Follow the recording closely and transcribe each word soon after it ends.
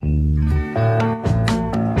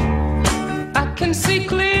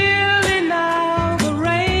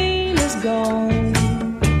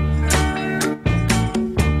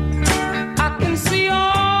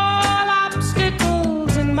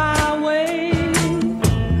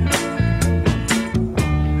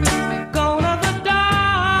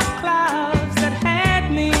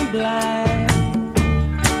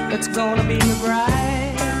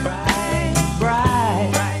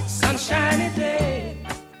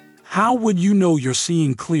How would you know you're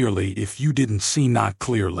seeing clearly if you didn't see not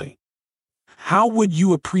clearly? How would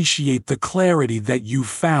you appreciate the clarity that you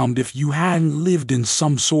found if you hadn't lived in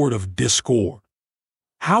some sort of discord?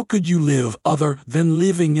 How could you live other than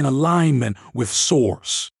living in alignment with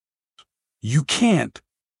Source? You can't.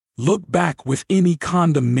 Look back with any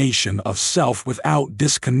condemnation of self without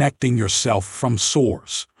disconnecting yourself from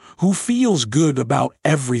Source, who feels good about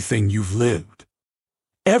everything you've lived.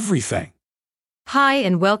 Everything. Hi,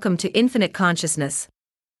 and welcome to Infinite Consciousness,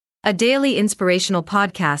 a daily inspirational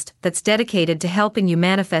podcast that's dedicated to helping you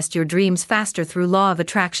manifest your dreams faster through law of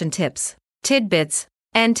attraction tips, tidbits,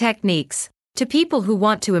 and techniques to people who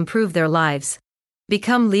want to improve their lives,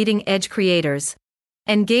 become leading edge creators,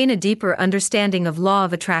 and gain a deeper understanding of law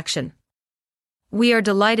of attraction. We are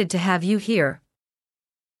delighted to have you here.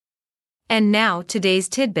 And now, today's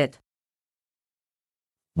tidbit.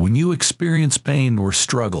 When you experience pain or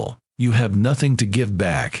struggle, you have nothing to give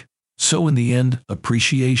back. So in the end,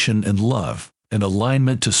 appreciation and love, and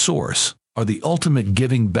alignment to Source, are the ultimate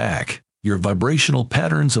giving back. Your vibrational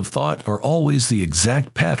patterns of thought are always the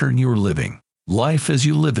exact pattern you're living. Life as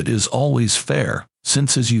you live it is always fair,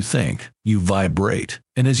 since as you think, you vibrate,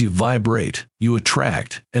 and as you vibrate, you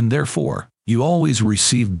attract, and therefore, you always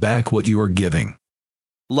receive back what you are giving.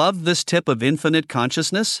 Love this tip of infinite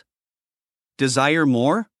consciousness? Desire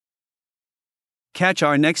more? Catch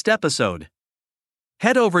our next episode.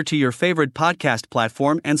 Head over to your favorite podcast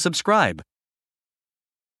platform and subscribe.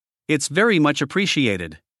 It's very much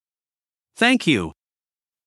appreciated. Thank you.